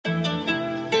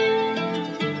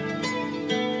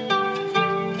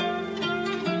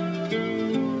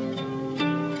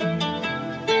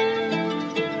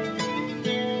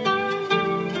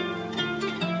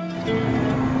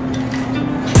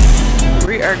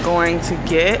we are going to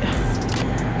get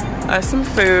us some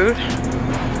food.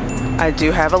 I do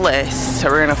have a list,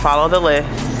 so we're gonna follow the list.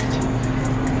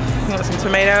 You want some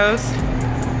tomatoes?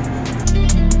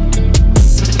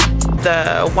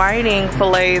 The whiting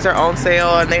fillets are on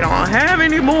sale and they don't have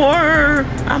any more.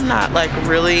 I'm not like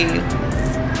really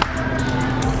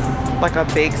like a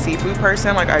big seafood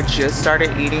person. Like I just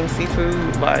started eating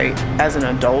seafood like as an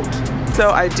adult.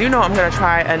 So I do know I'm gonna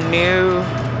try a new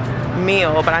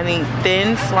meal, but I need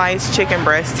thin sliced chicken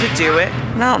breast to do it.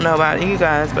 And I don't know about you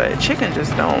guys, but chicken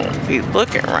just don't be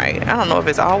looking right. I don't know if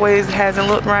it's always hasn't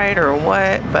looked right or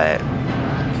what, but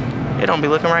it don't be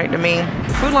looking right to me.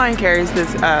 Food Lion carries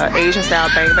this Asian style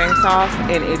bang bang sauce,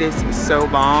 and it is so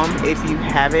bomb. If you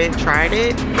haven't tried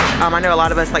it, I know a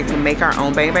lot of us like to make our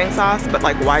own bang bang sauce, but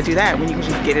like why do that when you can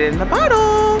just get it in the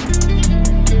bottle?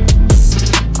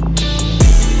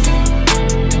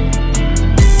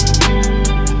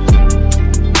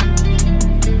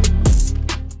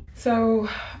 So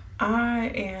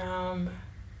I am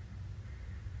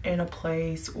in a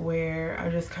place where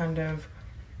I'm just kind of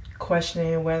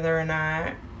questioning whether or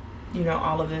not, you know,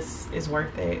 all of this is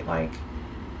worth it. Like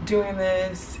doing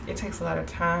this, it takes a lot of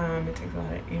time, it takes a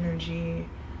lot of energy,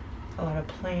 a lot of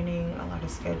planning, a lot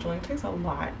of scheduling. It takes a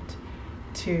lot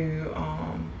to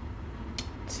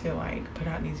like put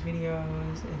out these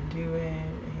videos and do it,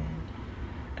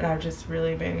 and I've just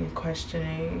really been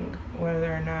questioning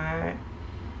whether or not,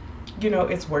 you know,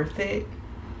 it's worth it,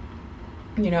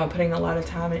 you know, putting a lot of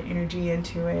time and energy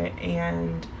into it.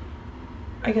 And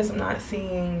I guess I'm not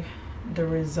seeing the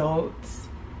results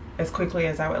as quickly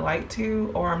as I would like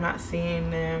to, or I'm not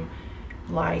seeing them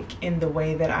like in the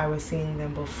way that I was seeing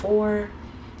them before.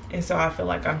 And so I feel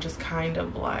like I'm just kind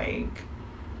of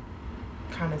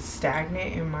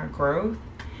stagnant in my growth.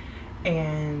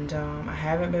 And I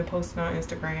haven't been posting on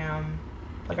Instagram.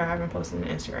 Like I haven't posted on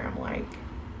Instagram like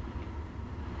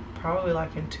probably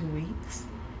like in 2 weeks,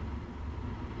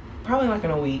 probably like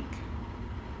in a week.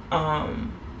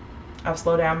 I've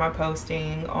slowed down my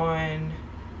posting on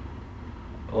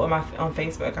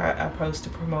Facebook. I post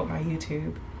to promote my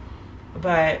YouTube,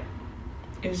 but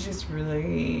it's just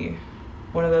really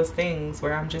one of those things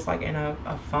where I'm just like in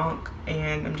a funk,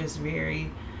 and I'm just very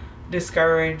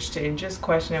discouraged and just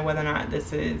questioning whether or not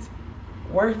this is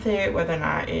worth it, whether or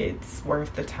not it's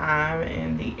worth the time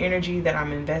and the energy that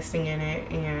I'm investing in it.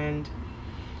 And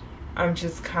I'm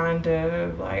just kind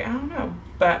of like, I don't know.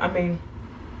 But I mean,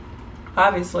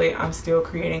 obviously I'm still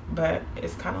creating, but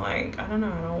it's kind of like, I don't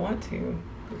know, I don't want to,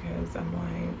 because I'm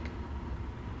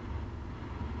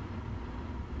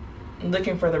like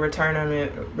looking for the return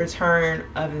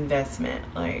of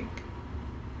investment. Like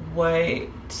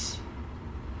what?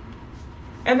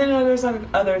 And then there's like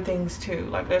other things too.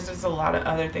 Like there's just a lot of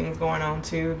other things going on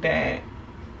too that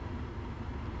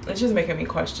it's just making me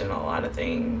question a lot of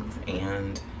things.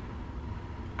 And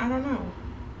I don't know.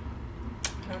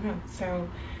 So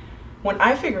when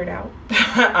I figure it out,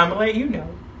 I'm gonna let you know.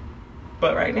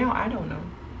 But right now I don't know.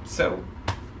 So,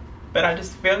 but I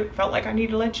just felt like I need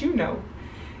to let you know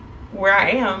where I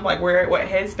am, like what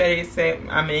headspace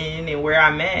I'm in, and where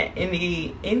I'm at in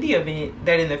the event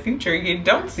that in the future you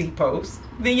don't see posts,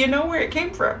 then you know where it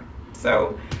came from.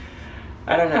 So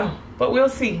I don't know, but we'll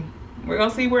see. We're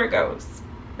gonna see where it goes.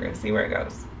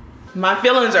 My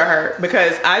feelings are hurt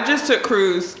because I just took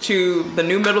Cruz to the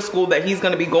new middle school that he's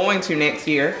gonna be going to next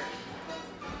year,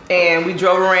 and we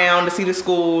drove around to see the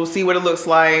school, see what it looks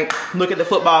like, look at the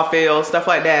football field, stuff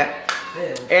like that.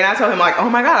 And I told him like, oh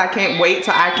my God, I can't wait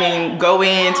till I can go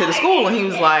into the school. And he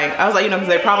was like, I was like, you know, because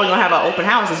they're probably gonna have an open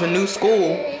house. It's a new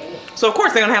school. So of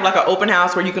course they're gonna have like an open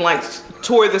house where you can like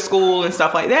tour the school and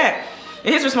stuff like that.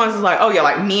 And his response is like, oh yeah,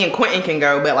 like me and Quentin can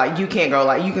go, but like you can't go,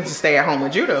 like you can just stay at home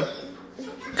with Judah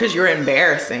because you're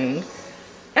embarrassing. And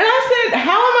I said,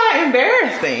 how am I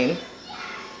embarrassing?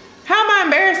 How am I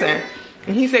embarrassing?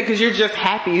 And he said, because you're just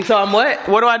happy. So I'm what?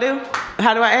 What do I do?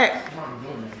 How do I act?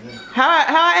 How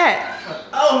I act?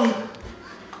 Oh.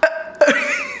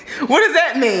 What does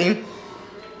that mean?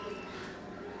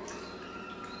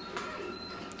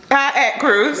 How I act,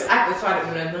 Cruz? Act excited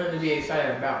when there's nothing to be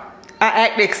excited about. I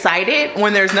act excited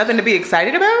when there's nothing to be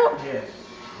excited about? Yes.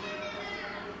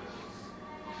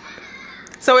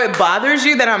 So it bothers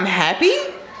you that I'm happy?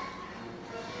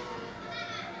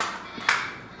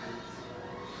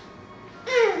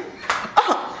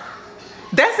 Oh,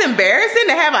 that's embarrassing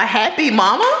to have a happy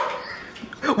mama?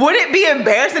 Would it be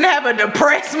embarrassing to have a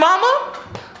depressed mama?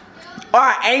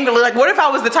 Or angry? Like, what if I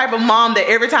was the type of mom that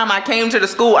every time I came to the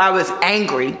school, I was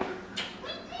angry?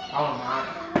 I don't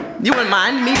mind. You wouldn't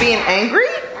mind me being angry?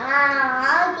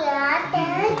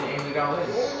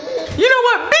 You You know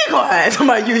what? Be quiet.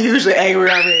 Somebody, you usually angry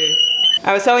already.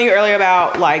 I was telling you earlier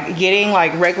about like getting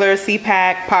like regular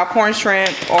C-pack popcorn shrimp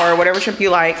or whatever shrimp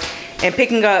you like and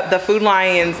picking up the Food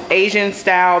Lion's Asian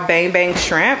style bang bang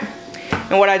shrimp.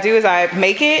 And what I do is I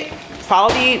make it,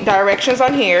 follow the directions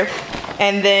on here,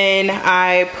 and then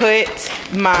I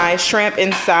put my shrimp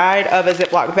inside of a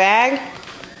Ziploc bag.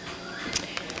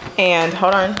 And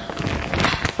hold on.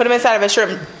 Put them inside of a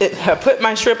shrimp, put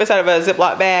my shrimp inside of a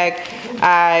Ziploc bag.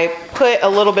 I put a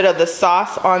little bit of the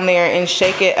sauce on there and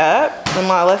shake it up. And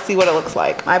let's see what it looks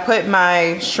like. I put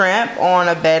my shrimp on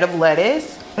a bed of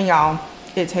lettuce. And y'all,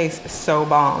 it tastes so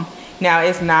bomb. Now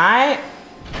it's not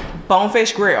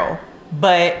Bonefish Grill,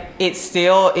 but it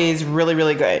still is really,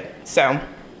 really good. So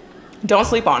don't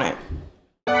sleep on it.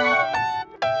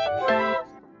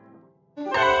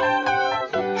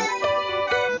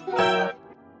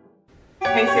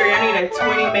 Hey Siri, I need a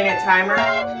 20-minute timer.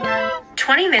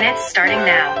 20 minutes starting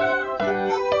now.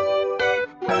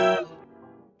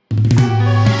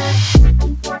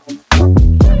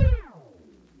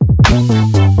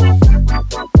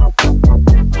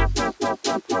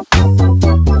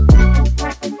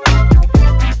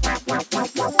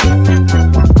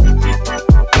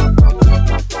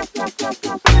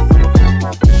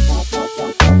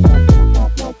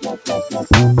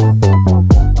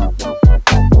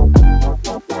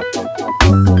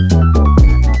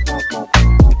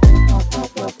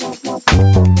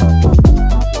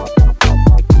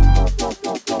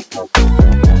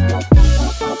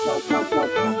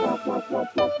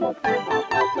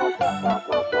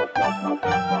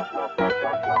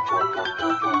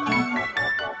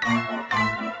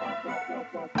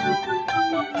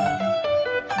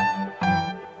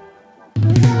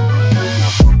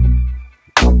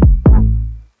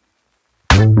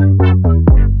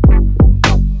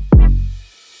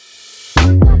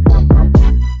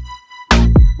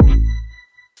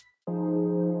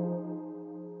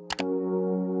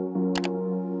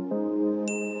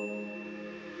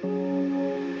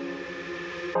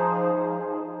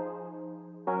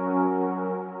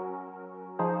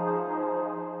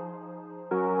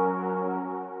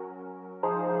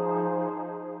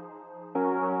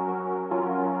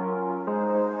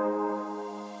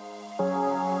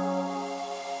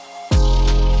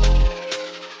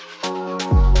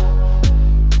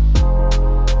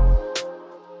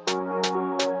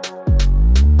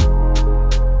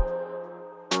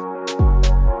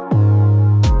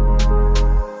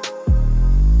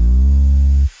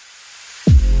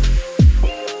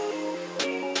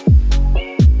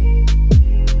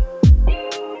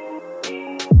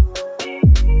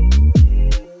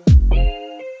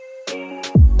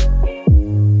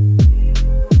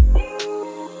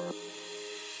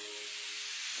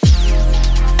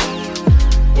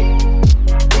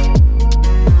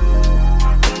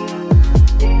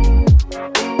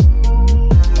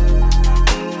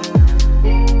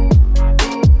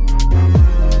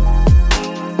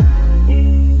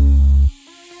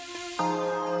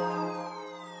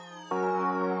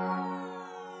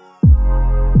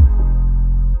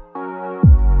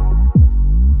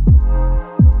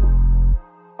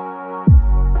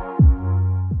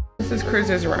 This is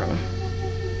Cruz's room.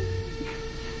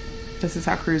 This is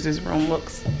how Cruz's room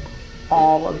looks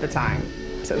all of the time.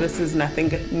 So this is nothing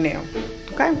new,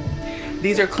 okay?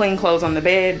 These are clean clothes on the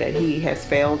bed that he has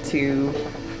failed to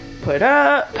put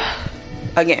up.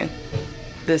 Again,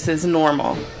 this is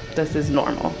normal. This is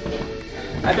normal.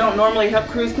 I don't normally help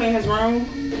Cruz clean his room,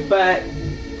 but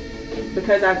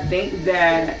because I think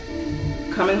that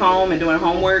coming home and doing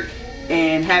homework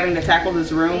and having to tackle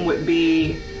this room would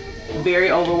be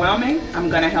very overwhelming, I'm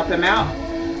gonna help him out.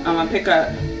 I'm gonna pick up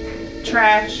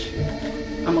trash.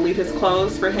 I'm gonna leave his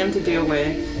clothes for him to deal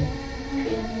with,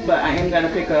 but I am gonna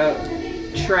pick up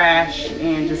trash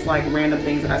and just like random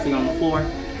things that I see on the floor,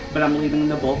 but I'm leaving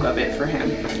the bulk of it for him.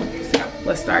 So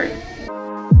let's start.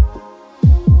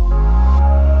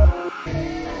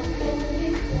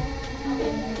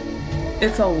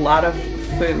 It's a lot of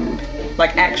food,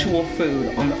 like actual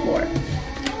food on the floor.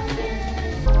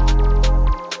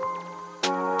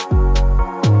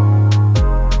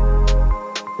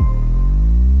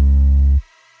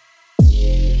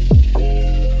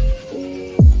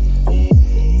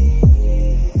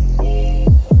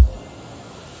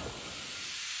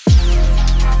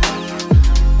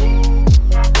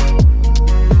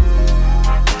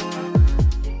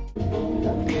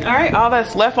 All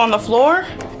that's left on the floor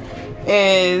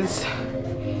is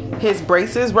his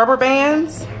braces, rubber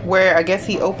bands, where I guess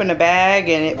he opened a bag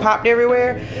and it popped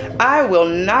everywhere. I will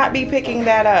not be picking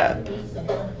that up.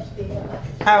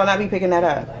 I will not be picking that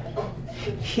up.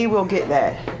 He will get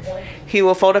that. He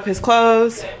will fold up his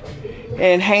clothes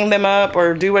and hang them up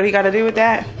or do what he got to do with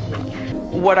that.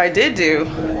 What I did do,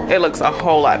 it looks a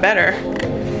whole lot better,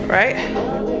 right?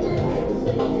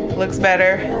 Looks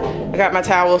better. I got my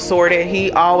towels sorted.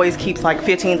 He always keeps like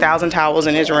 15,000 towels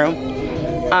in his room.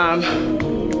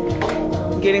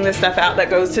 Getting the stuff out that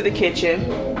goes to the kitchen,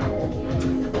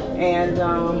 and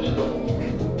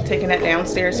taking that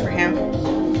downstairs for him.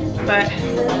 But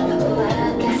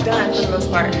it's done for the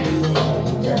most part.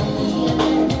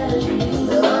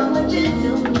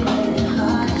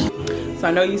 So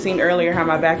I know you seen earlier how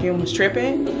my vacuum was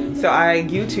tripping. So I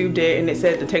YouTubed it and it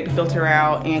said to take the filter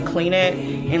out and clean it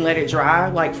and let it dry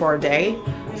like for a day.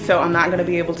 So I'm not gonna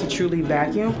be able to truly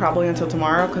vacuum probably until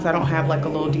tomorrow because I don't have like a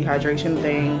little dehydration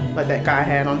thing like that guy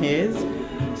had on his.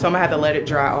 So I'm gonna have to let it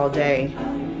dry all day.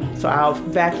 So I'll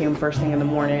vacuum first thing in the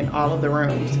morning, all of the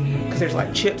rooms, because there's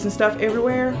like chips and stuff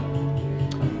everywhere.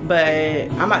 But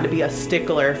I'm about to be a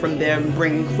stickler from them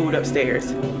bringing food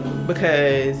upstairs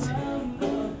because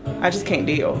I just can't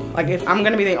deal. Like if I'm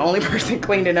gonna be the only person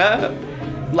cleaning up,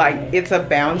 like it's a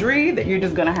boundary that you're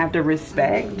just gonna have to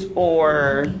respect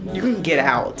or you can get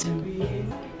out.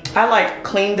 I like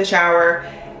cleaned the shower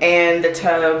and the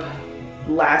tub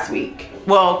last week,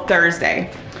 well,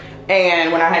 Thursday.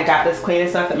 And when I had got this cleaning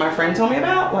stuff that my friend told me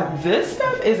about, like this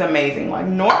stuff is amazing. Like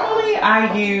normally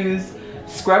I use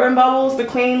scrubbing bubbles to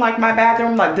clean like my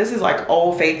bathroom. Like this is like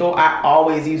Old Faithful. I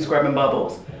always use scrubbing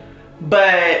bubbles.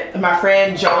 But my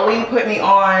friend Jolie put me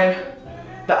on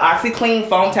the OxyClean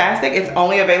Foamtastic. It's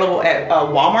only available at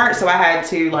Walmart, so I had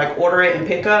to like order it and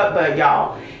pick up. But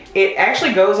y'all, it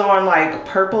actually goes on like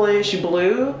purplish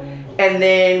blue, and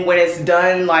then when it's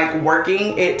done like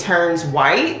working, it turns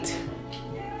white.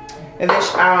 And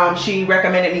then she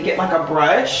recommended me get like a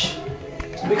brush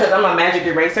because I'm a magic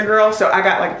eraser girl. So I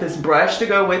got like this brush to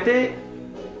go with it,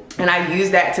 and I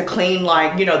use that to clean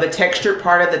like, you know, the textured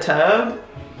part of the tub.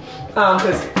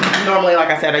 Because normally, like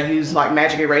I said, I use like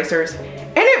magic erasers,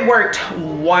 and it worked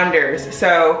wonders.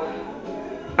 So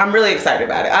I'm really excited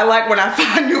about it. I like when I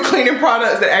find new cleaning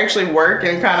products that actually work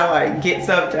and kind of like get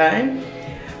stuff done.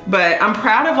 But I'm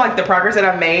proud of like the progress that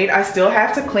I've made. I still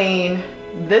have to clean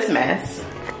this mess,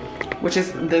 which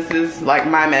is, this is like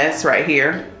my mess right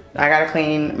here. I gotta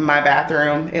clean my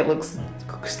bathroom. It looks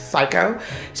psycho.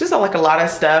 It's just like a lot of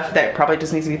stuff that probably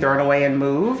just needs to be thrown away and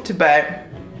moved, but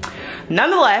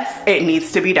nonetheless, it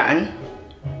needs to be done.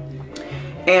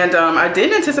 And I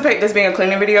didn't anticipate this being a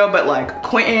cleaning video, but like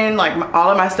Quentin, like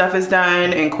all of my stuff is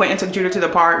done, and Quentin took Judah to the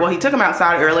park. Well, he took him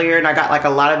outside earlier and I got like a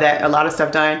lot of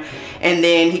stuff done. And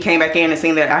then he came back in and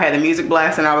seen that I had the music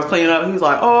blast and I was cleaning up. He was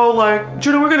like, oh, like,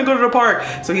 Judah, we're gonna go to the park.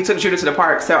 So he took Judah to the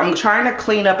park. So I'm trying to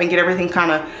clean up and get everything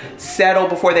kind of settled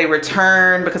before they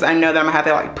return, because I know that I'm gonna have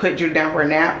to like put Judah down for a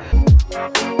nap.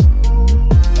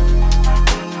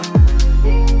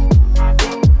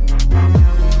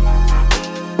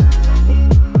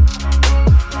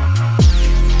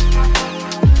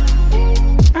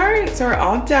 So we're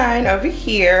all done over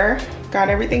here. Got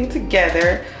everything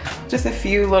together. Just a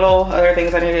few little other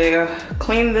things I need to do.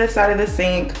 Clean this side of the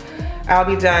sink. I'll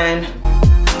be done